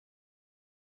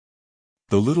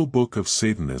The Little Book of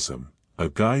Satanism, A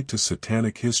Guide to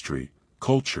Satanic History,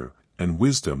 Culture, and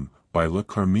Wisdom, by La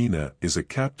Carmina is a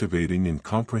captivating and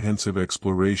comprehensive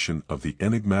exploration of the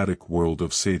enigmatic world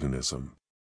of Satanism.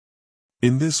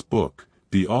 In this book,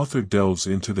 the author delves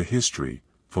into the history,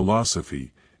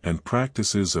 philosophy, and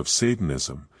practices of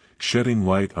Satanism, shedding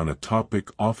light on a topic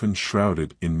often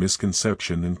shrouded in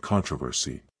misconception and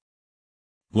controversy.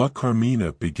 La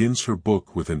Carmina begins her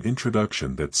book with an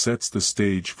introduction that sets the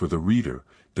stage for the reader,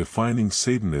 defining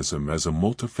Satanism as a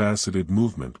multifaceted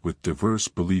movement with diverse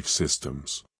belief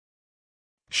systems.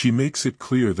 She makes it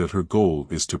clear that her goal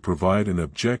is to provide an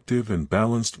objective and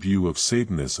balanced view of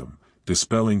Satanism,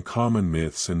 dispelling common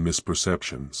myths and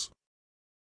misperceptions.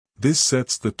 This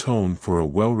sets the tone for a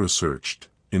well-researched,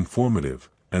 informative,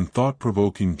 and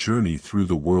thought-provoking journey through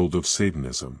the world of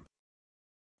Satanism.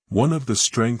 One of the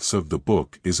strengths of the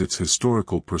book is its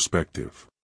historical perspective.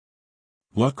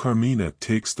 La Carmina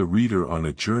takes the reader on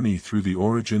a journey through the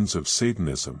origins of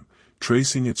Satanism,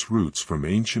 tracing its roots from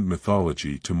ancient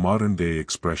mythology to modern-day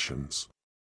expressions.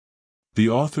 The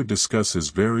author discusses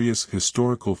various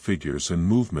historical figures and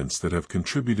movements that have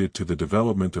contributed to the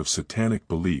development of satanic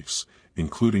beliefs,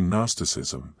 including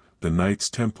Gnosticism, the Knights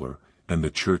Templar, and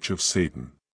the Church of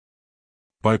Satan.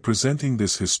 By presenting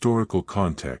this historical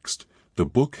context, the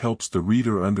book helps the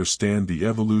reader understand the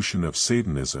evolution of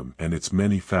Satanism and its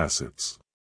many facets.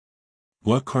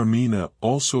 La Carmina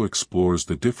also explores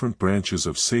the different branches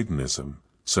of Satanism,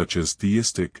 such as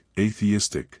theistic,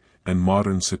 atheistic, and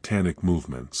modern satanic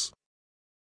movements.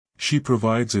 She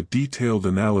provides a detailed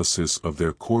analysis of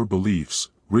their core beliefs,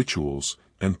 rituals,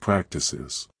 and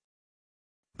practices.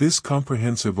 This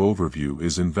comprehensive overview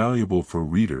is invaluable for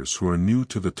readers who are new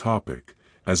to the topic,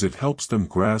 as it helps them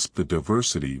grasp the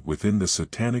diversity within the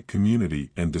satanic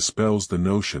community and dispels the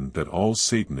notion that all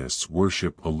Satanists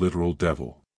worship a literal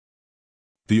devil.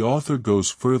 The author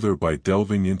goes further by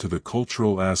delving into the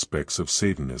cultural aspects of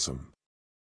Satanism.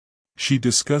 She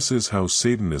discusses how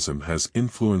Satanism has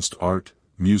influenced art,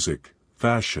 music,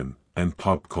 fashion, and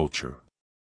pop culture.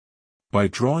 By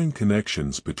drawing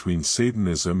connections between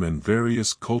Satanism and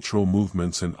various cultural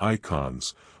movements and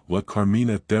icons, La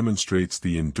Carmina demonstrates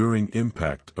the enduring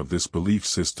impact of this belief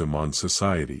system on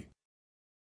society.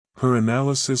 Her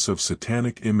analysis of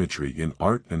satanic imagery in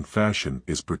art and fashion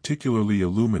is particularly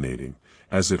illuminating,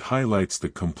 as it highlights the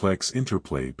complex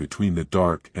interplay between the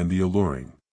dark and the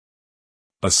alluring.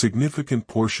 A significant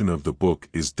portion of the book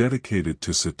is dedicated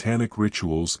to satanic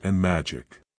rituals and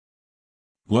magic.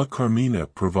 La Carmina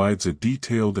provides a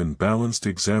detailed and balanced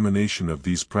examination of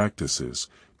these practices,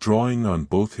 drawing on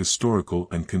both historical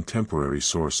and contemporary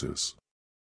sources.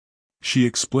 She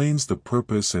explains the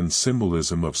purpose and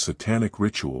symbolism of satanic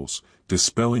rituals,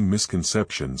 dispelling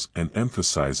misconceptions and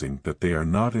emphasizing that they are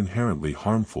not inherently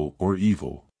harmful or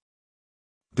evil.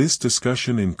 This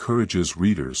discussion encourages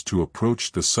readers to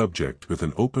approach the subject with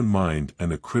an open mind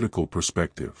and a critical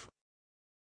perspective.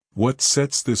 What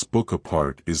sets this book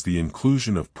apart is the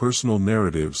inclusion of personal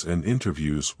narratives and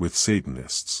interviews with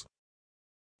Satanists.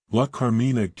 La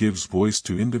Carmina gives voice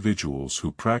to individuals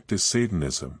who practice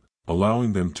Satanism,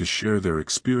 allowing them to share their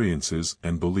experiences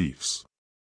and beliefs.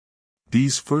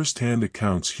 These first-hand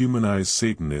accounts humanize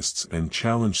Satanists and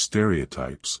challenge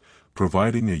stereotypes,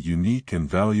 providing a unique and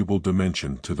valuable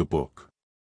dimension to the book.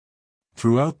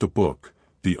 Throughout the book,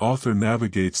 the author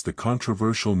navigates the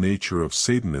controversial nature of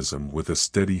Satanism with a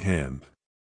steady hand.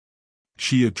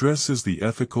 She addresses the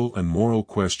ethical and moral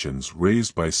questions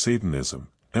raised by Satanism,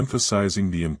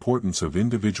 emphasizing the importance of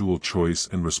individual choice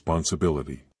and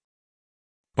responsibility.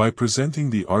 By presenting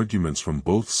the arguments from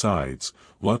both sides,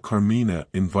 La Carmina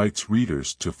invites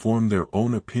readers to form their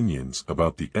own opinions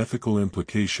about the ethical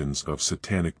implications of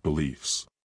satanic beliefs.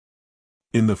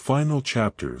 In the final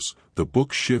chapters, the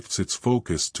book shifts its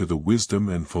focus to the wisdom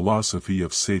and philosophy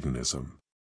of Satanism.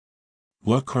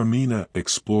 La Carmina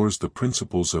explores the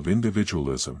principles of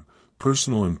individualism,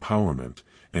 personal empowerment,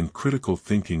 and critical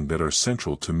thinking that are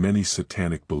central to many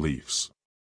satanic beliefs.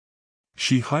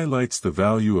 She highlights the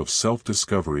value of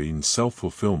self-discovery and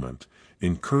self-fulfillment,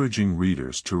 encouraging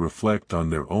readers to reflect on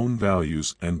their own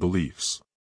values and beliefs.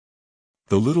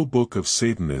 The Little Book of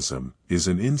Satanism is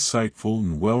an insightful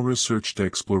and well-researched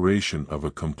exploration of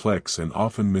a complex and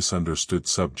often misunderstood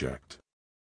subject.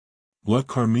 La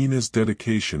Carmina's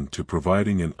dedication to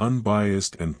providing an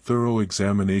unbiased and thorough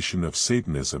examination of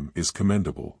Satanism is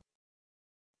commendable.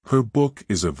 Her book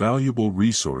is a valuable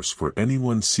resource for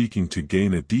anyone seeking to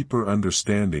gain a deeper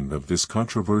understanding of this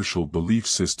controversial belief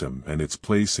system and its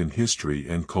place in history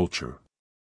and culture.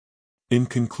 In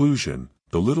conclusion,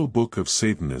 The Little Book of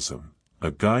Satanism, A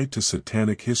Guide to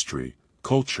Satanic History,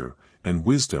 Culture, and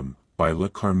Wisdom, by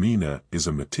Carmina is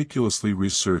a meticulously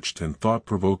researched and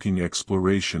thought-provoking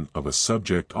exploration of a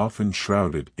subject often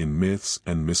shrouded in myths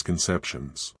and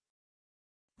misconceptions.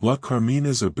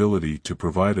 Carmina's ability to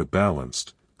provide a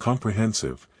balanced,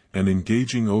 comprehensive, and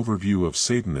engaging overview of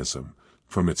Satanism,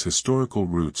 from its historical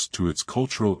roots to its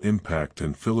cultural impact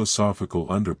and philosophical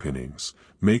underpinnings,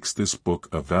 makes this book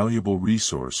a valuable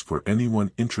resource for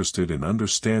anyone interested in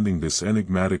understanding this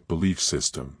enigmatic belief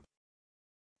system.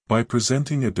 By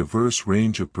presenting a diverse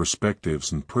range of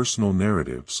perspectives and personal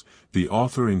narratives, the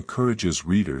author encourages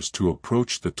readers to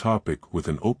approach the topic with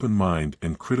an open mind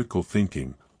and critical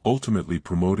thinking, ultimately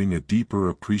promoting a deeper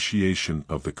appreciation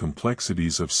of the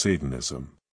complexities of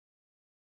Satanism.